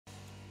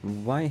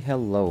Why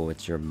hello,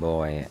 it's your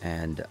boy,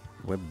 and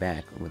we're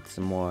back with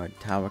some more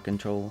tower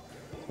control.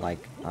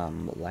 Like,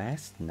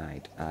 last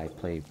night I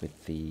played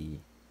with the,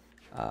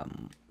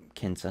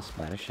 Kinsa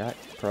Splattershot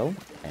Pro,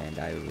 and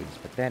I was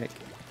pathetic,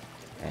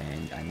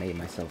 and I made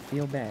myself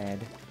feel bad,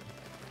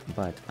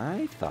 but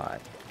I thought,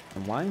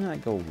 why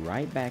not go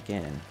right back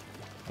in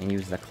and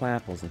use the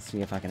Clapples and see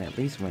if I can at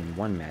least win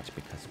one match,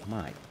 because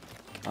my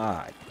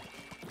god,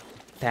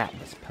 that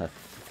was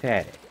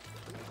pathetic.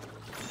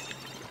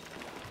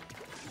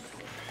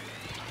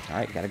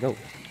 Alright, gotta go.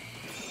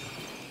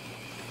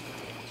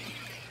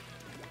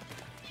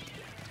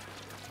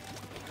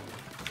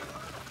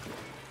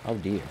 Oh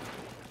dear.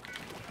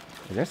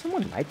 Is there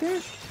someone right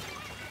there?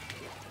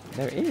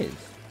 There is.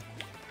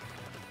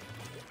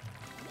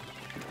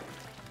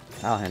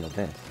 I'll handle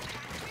this.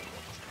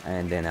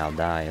 And then I'll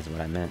die is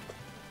what I meant.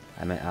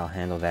 I meant I'll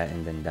handle that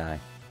and then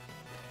die.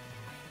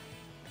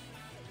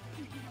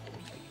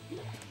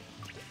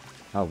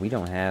 Oh, we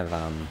don't have,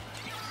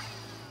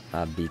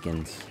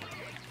 beacons.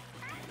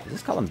 Does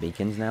this call them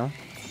beacons now?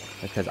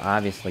 Because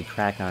obviously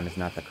crack-on is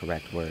not the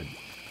correct word.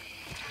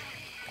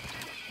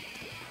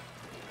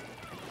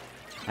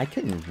 I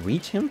couldn't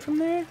reach him from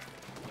there?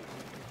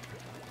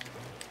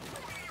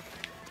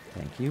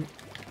 Thank you.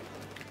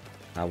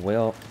 I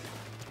will.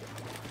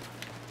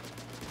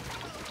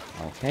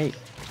 Okay.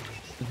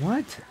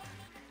 What?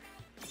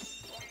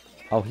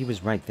 Oh, he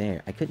was right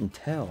there. I couldn't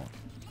tell.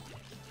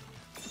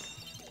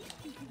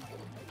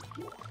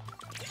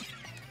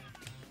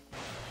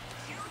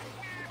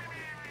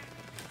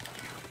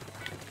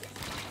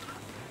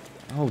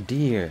 Oh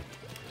dear.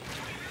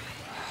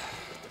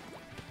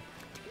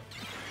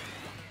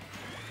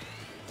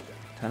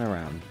 Turn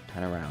around.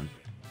 Turn around.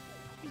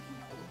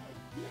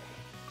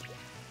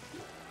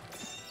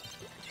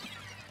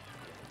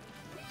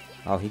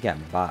 Oh, he got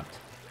bopped.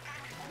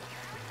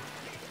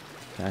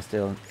 Can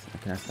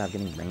I stop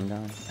getting rained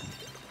on?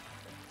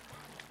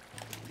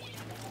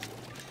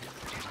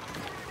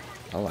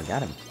 Oh, I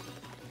got him.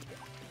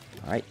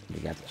 Alright, we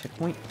got the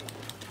checkpoint.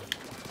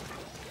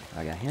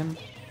 I got him.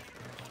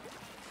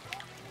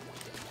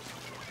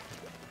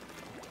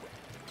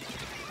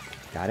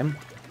 Got him.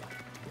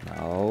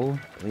 No,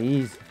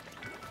 please.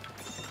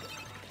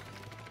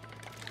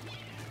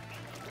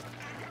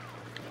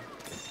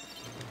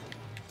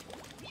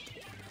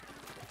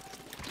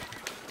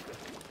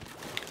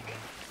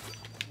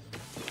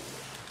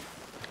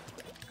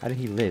 How did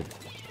he live?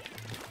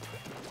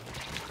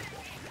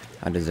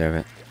 I deserve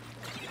it.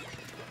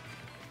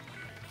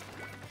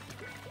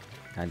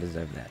 I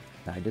deserve that.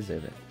 I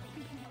deserve it.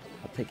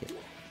 I'll take it.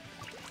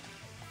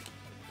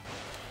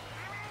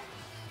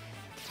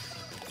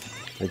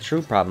 The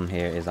true problem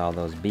here is all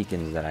those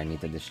beacons that I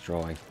need to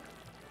destroy.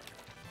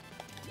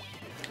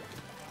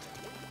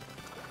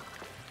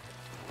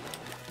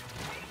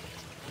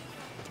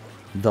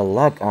 The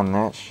luck on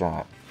that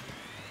shot.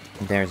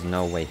 There's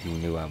no way he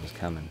knew I was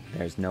coming.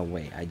 There's no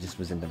way. I just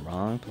was in the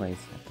wrong place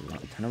at the wrong...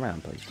 Turn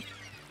around, please.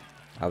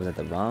 I was at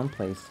the wrong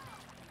place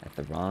at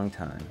the wrong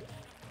time.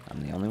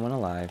 I'm the only one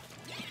alive.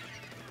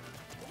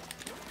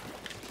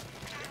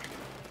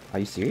 Are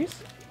you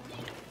serious?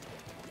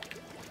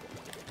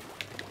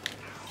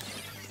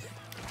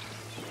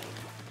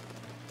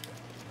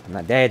 I'm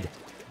not dead.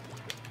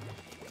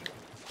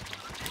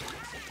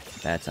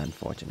 That's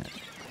unfortunate.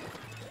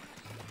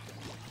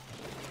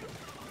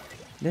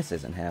 This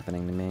isn't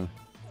happening to me.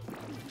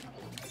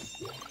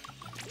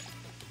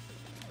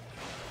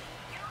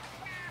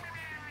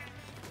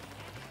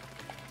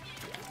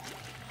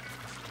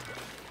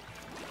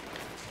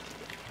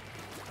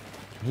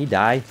 He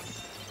died.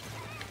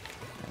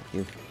 Thank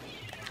you.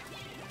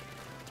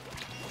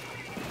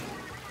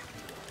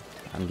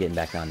 I'm getting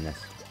back on this.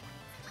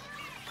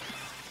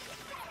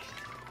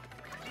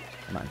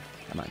 Come on,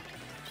 come on.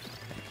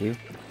 Thank you.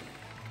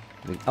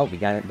 We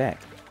got it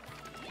back.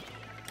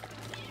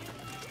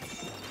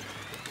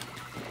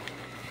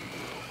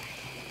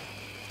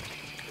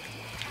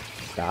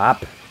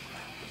 Stop.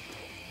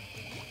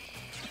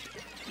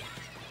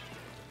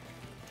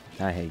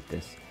 I hate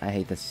this. I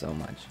hate this so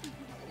much.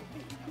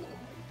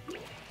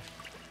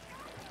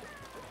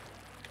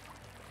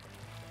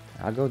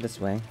 I'll go this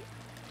way.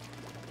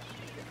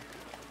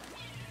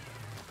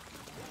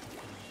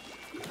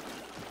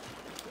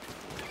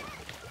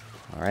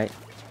 Alright.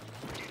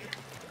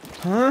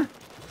 Huh?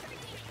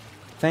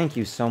 Thank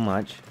you so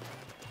much.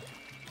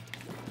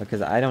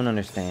 Because I don't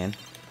understand.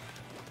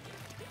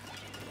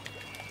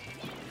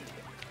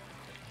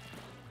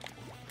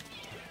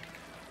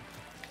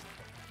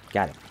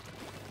 Got it.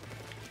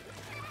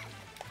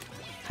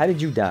 How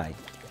did you die?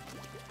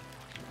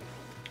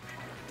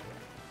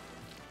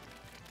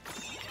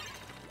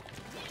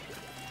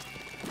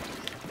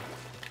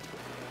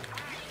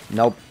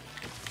 Nope.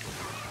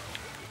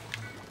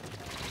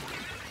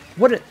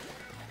 What a...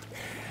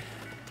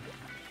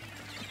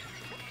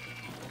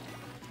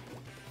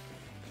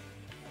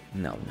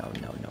 No, no,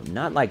 no, no.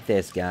 Not like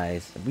this,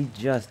 guys. We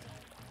just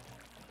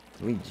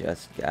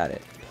got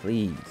it.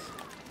 Please.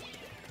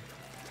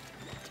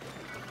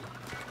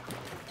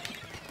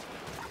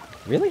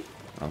 Really?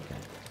 Okay.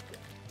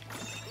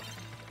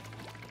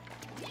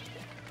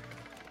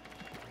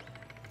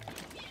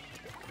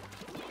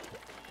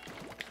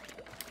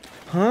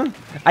 Huh?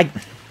 I...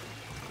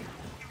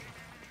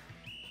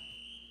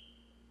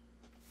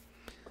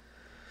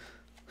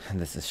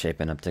 This is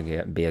shaping up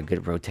to be a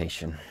good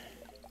rotation.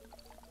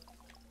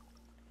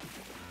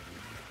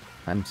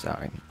 I'm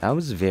sorry. I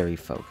was very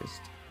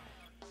focused.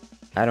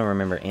 I don't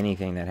remember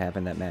anything that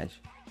happened that match.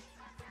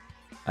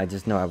 I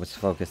just know I was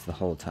focused the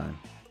whole time.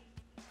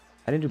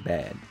 I didn't do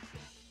bad.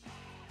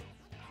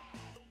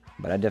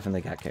 But I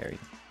definitely got carried.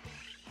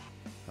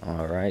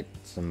 Alright,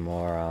 some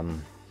more,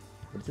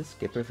 what is this?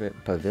 Skipper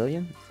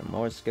Pavilion? Some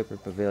more Skipper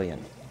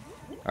Pavilion.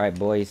 Alright,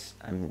 boys,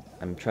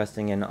 I'm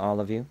trusting in all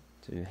of you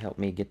to help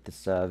me get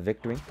this,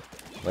 victory.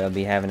 We'll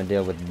be having to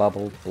deal with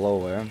Bubble,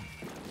 Blower.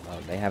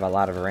 They have a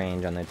lot of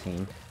range on their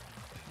team.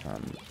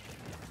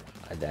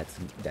 I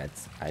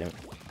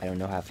don't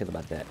know how I feel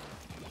about that.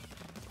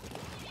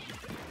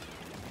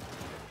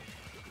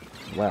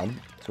 Well,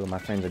 two of my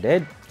friends are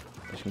dead.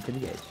 Push me to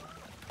the edge.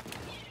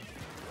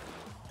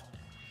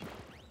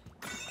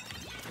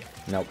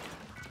 Nope.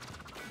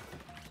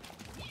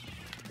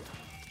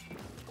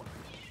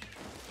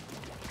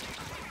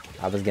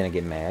 I was gonna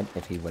get mad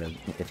if he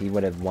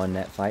would have won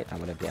that fight. I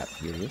would have got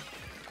furious.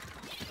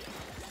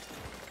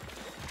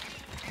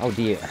 Oh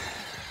dear.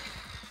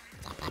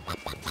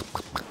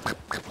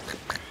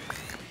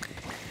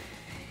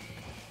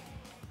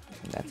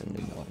 That's a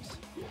new noise.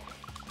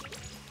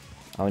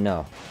 Oh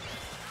no.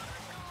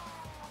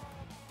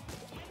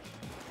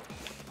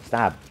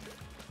 Stop.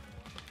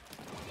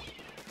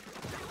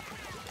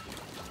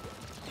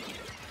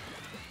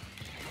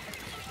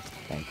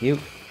 Thank you.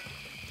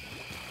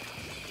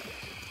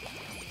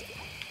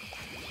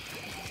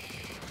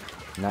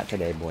 Not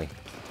today, boy.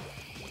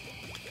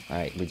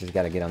 Alright, we just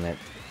gotta get on that.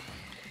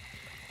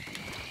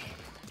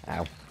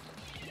 Ow.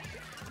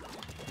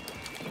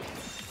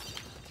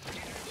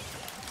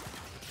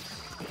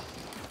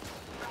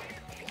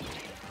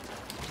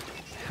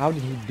 How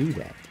did he do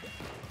that?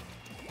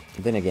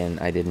 Then again,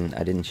 I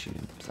didn't shoot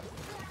him, so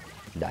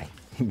die.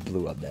 He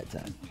blew up that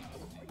time.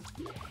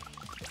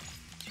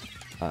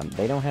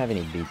 They don't have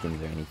any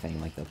beacons or anything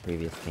like the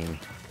previous team.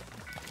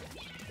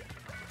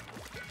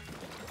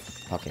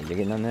 Okay, you're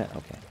getting on that?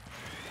 Okay.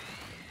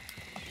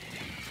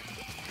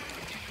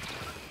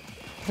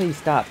 Please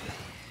stop.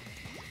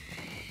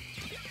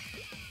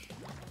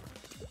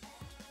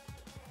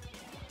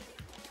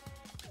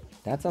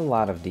 That's a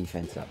lot of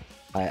defense up.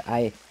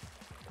 I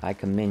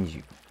commend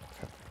you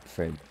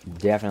for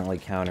definitely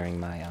countering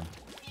my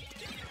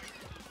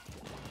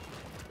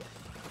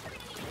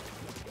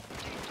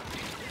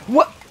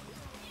What?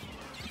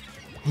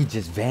 He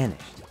just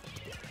vanished.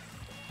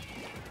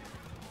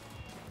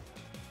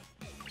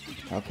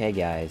 Okay,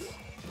 guys.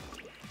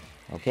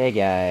 Okay,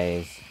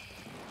 guys.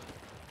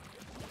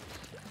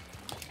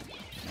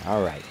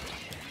 Alright.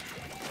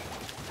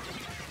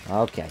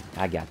 Okay,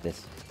 I got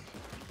this.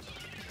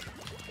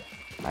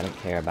 I don't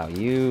care about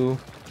you.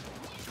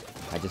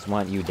 I just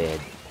want you dead.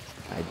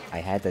 I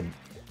had to...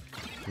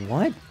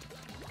 What?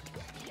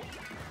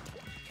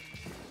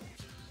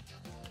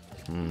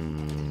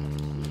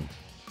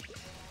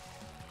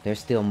 They're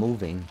still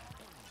moving.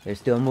 They're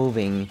still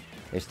moving.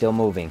 They're still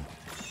moving.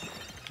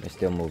 They're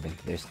still moving.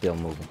 They're still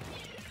moving.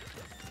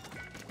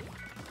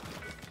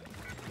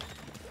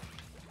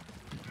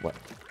 What?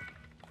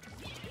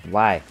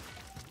 Why?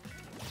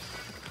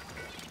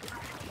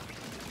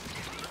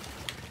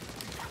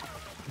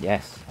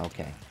 Yes,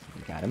 okay.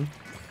 You got him.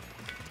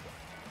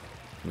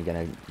 I'm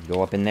gonna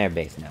go up in their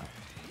base now.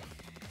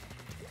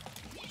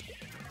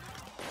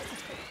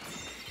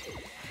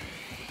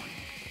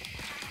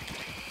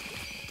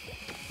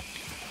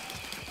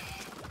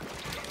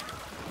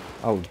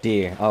 Oh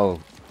dear. Oh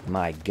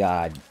my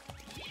god.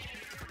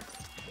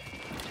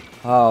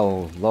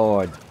 Oh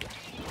lord.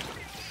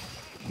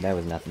 There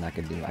was nothing I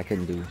could do. I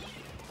couldn't do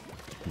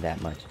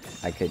that much.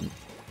 I couldn't.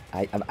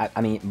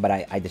 I mean, but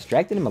I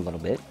distracted him a little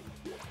bit.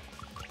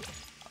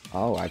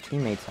 Oh, our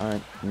teammates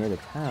aren't near the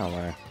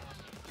tower.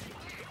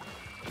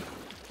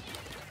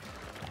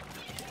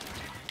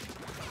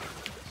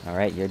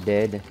 Alright, you're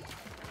dead.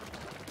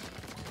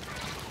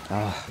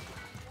 Oh,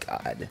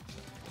 God.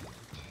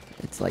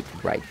 It's like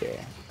right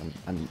there.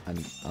 I'm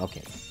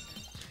okay.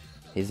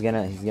 He's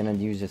gonna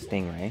use his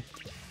stingray.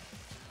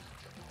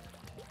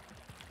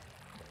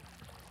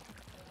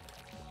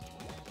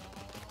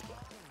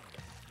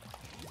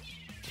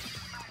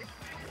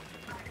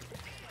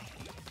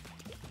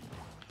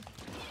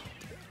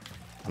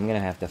 I'm gonna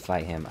have to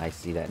fight him. I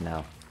see that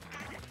now.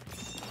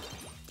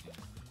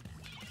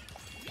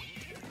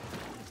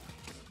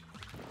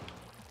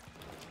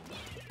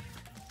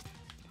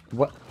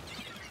 What?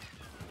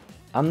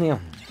 I'm the...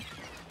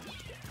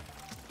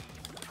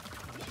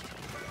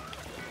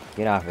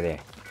 Get off of there.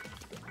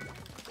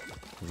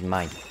 He's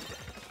mine.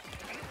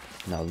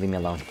 No, leave me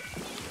alone.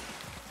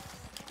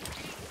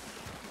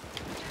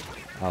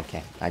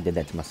 Okay, I did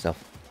that to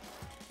myself.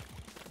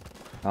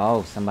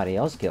 Oh, somebody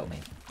else killed me.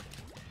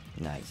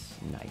 Nice,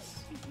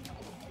 nice.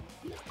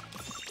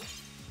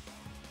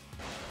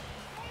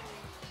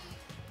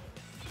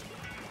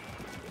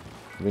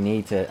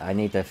 I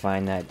need to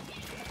find that...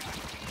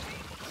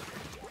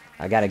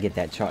 I gotta get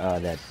that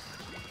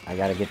I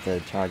gotta get the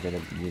charger to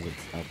use it.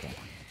 Okay.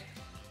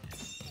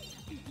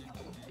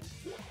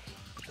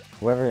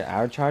 Whoever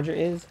our charger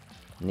is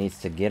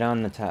needs to get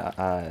on the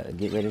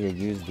get ready to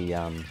use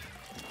the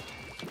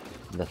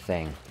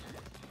thing.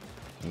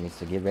 He needs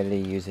to get ready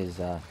to use his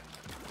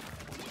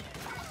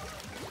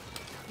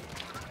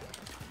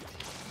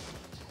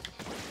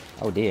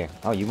Oh dear.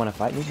 Oh, you want to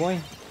fight me, boy?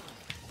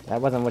 That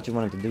wasn't what you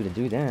wanted to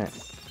do that.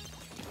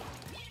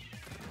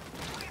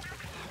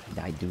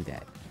 I do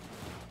that.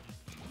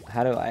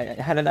 How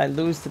did I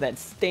lose to that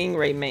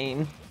Stingray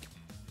main?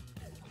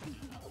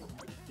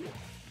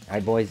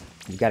 Alright, boys.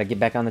 You gotta get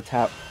back on the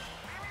top.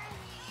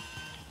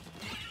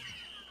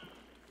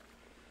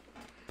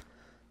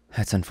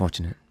 That's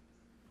unfortunate.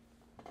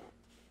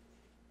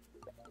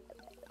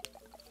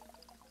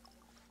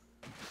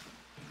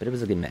 But it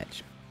was a good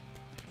match.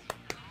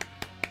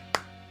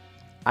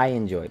 I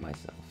enjoyed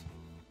myself.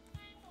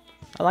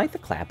 I like the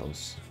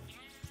Clapples.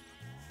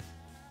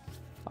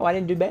 Oh, I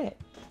didn't do bad.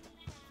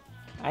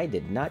 I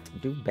did not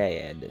do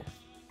bad.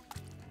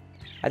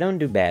 I don't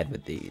do bad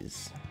with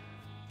these.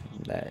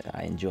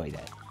 I enjoy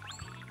that.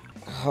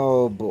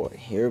 Oh boy,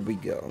 here we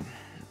go.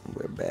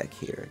 We're back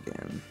here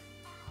again.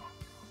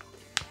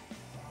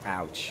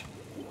 Ouch.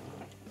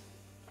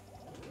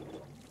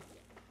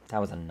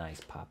 That was a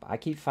nice pop. I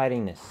keep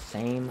fighting the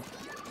same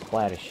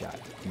splatter shot.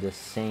 The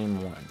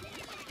same one.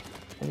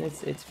 And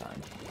it's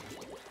fine.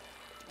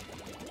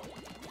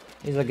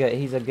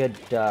 He's a good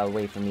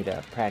way for me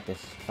to practice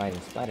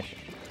fighting splatter shot.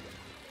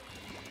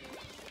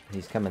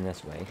 He's coming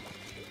this way.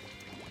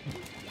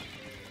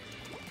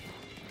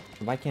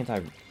 Why can't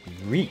I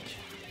reach?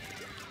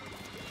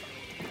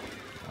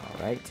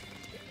 Alright.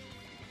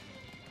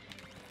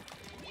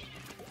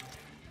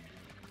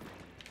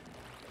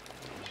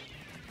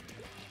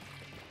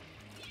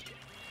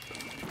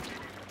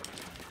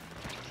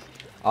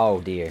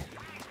 Oh dear.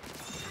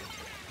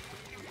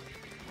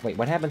 Wait,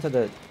 what happened to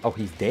the... Oh,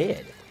 he's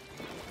dead.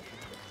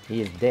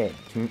 He is dead.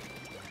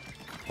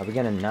 Are we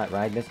gonna not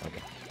ride this?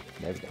 Okay,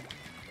 there we go.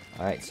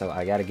 Alright, so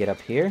I gotta get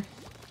up here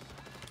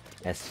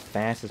as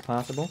fast as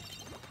possible.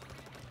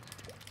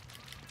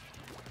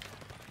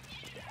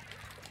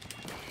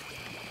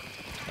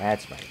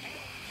 That's right.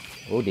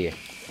 Oh dear.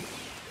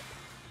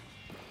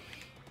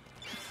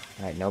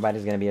 Alright,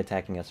 nobody's gonna be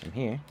attacking us from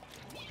here.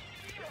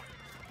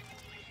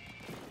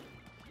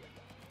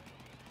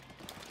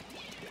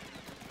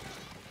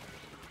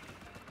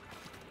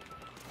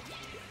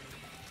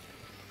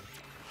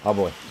 Oh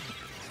boy.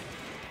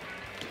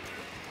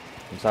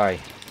 I'm sorry.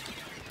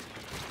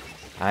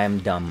 I am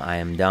dumb. I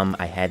am dumb.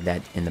 I had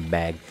that in the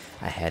bag.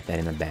 I had that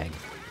in the bag.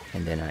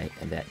 And then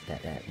that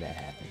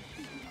happened.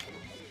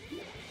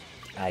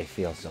 I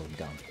feel so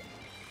dumb.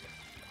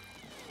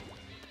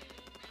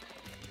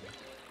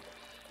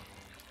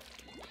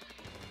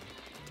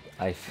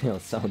 I feel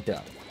so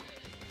dumb.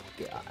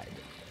 God.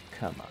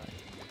 Come on.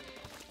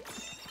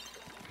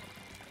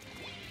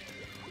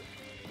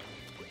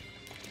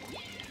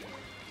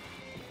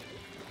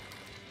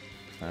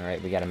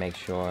 Alright, we gotta make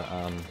sure,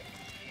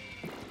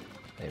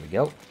 there we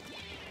go.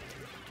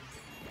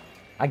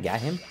 I got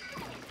him.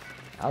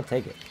 I'll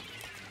take it.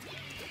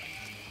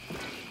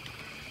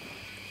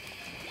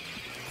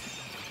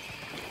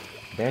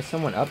 There's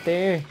someone up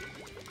there?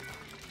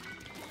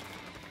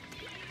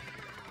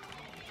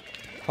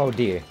 Oh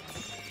dear.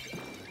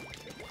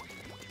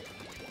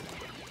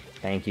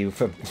 Thank you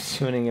for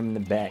shooting him in the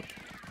back.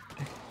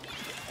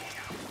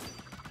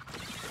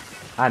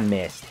 I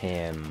missed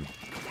him.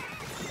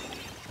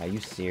 Are you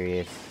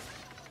serious?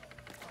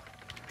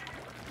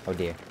 Oh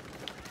dear.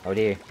 Oh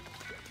dear.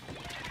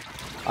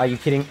 Are you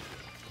kidding?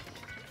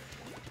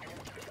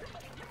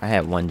 I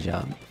had one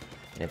job.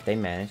 And if they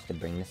manage to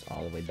bring this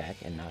all the way back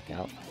and knock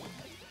out,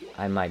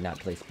 I might not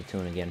play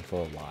Splatoon again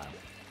for a while.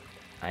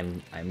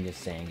 I'm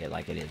just saying it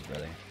like it is,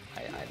 brother.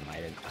 I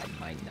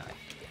might not.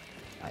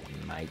 I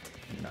might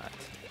not.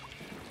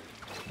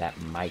 That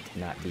might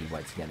not be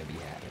what's gonna be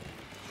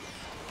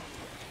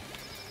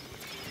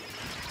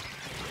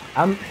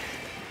happening.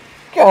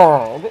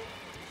 God!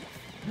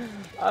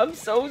 I'm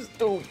so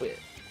stupid.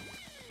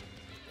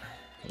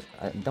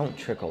 Don't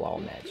trickle all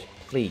match.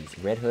 Please,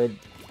 Red Hood,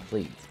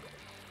 please.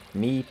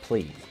 Me,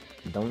 please.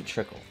 Don't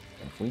trickle.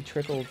 If we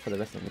trickle for the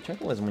rest of the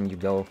trickle is when you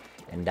go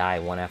and die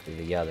one after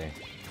the other.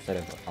 Instead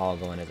of all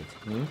going as a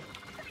team.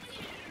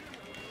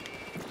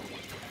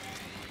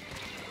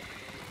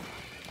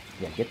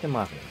 Yeah, get them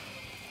off me.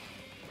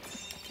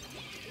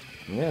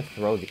 I'm gonna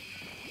throw the...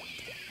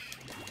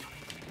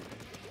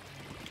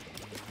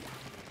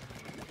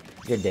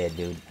 You're dead,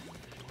 dude.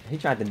 He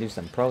tried to do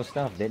some pro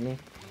stuff, didn't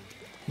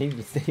he?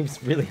 He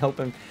was really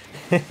hoping.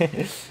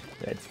 That's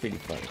pretty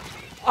funny.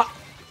 Ah!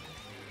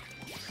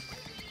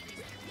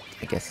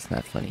 I guess it's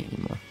not funny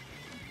anymore.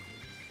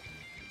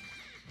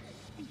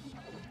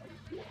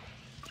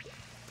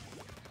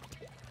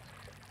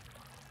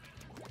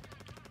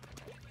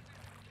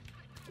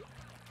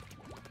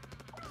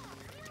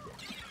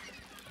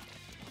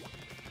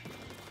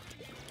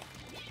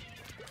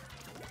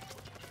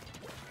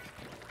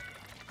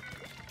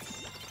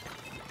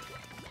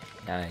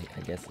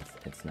 I guess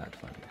it's not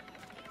fun.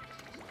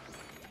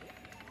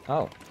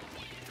 Oh.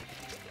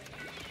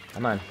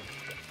 Come on.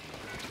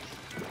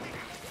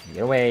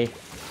 Get away.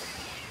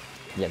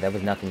 Yeah, there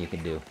was nothing you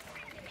could do.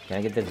 Can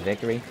I get this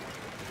victory?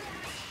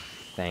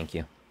 Thank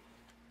you.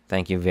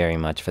 Thank you very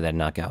much for that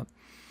knockout.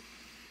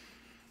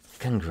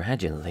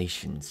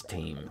 Congratulations,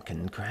 team.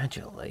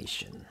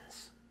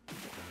 Congratulations.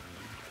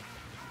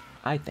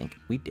 I think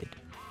we did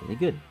really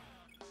good.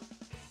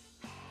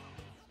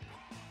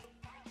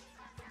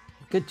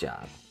 Good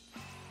job.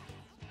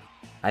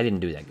 I didn't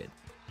do that good.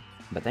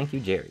 But thank you,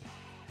 Jerry.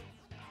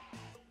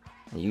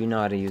 You know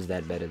how to use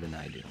that better than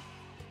I do.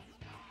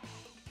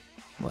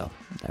 Well,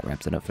 that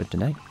wraps it up for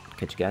tonight.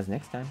 Catch you guys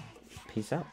next time. Peace out.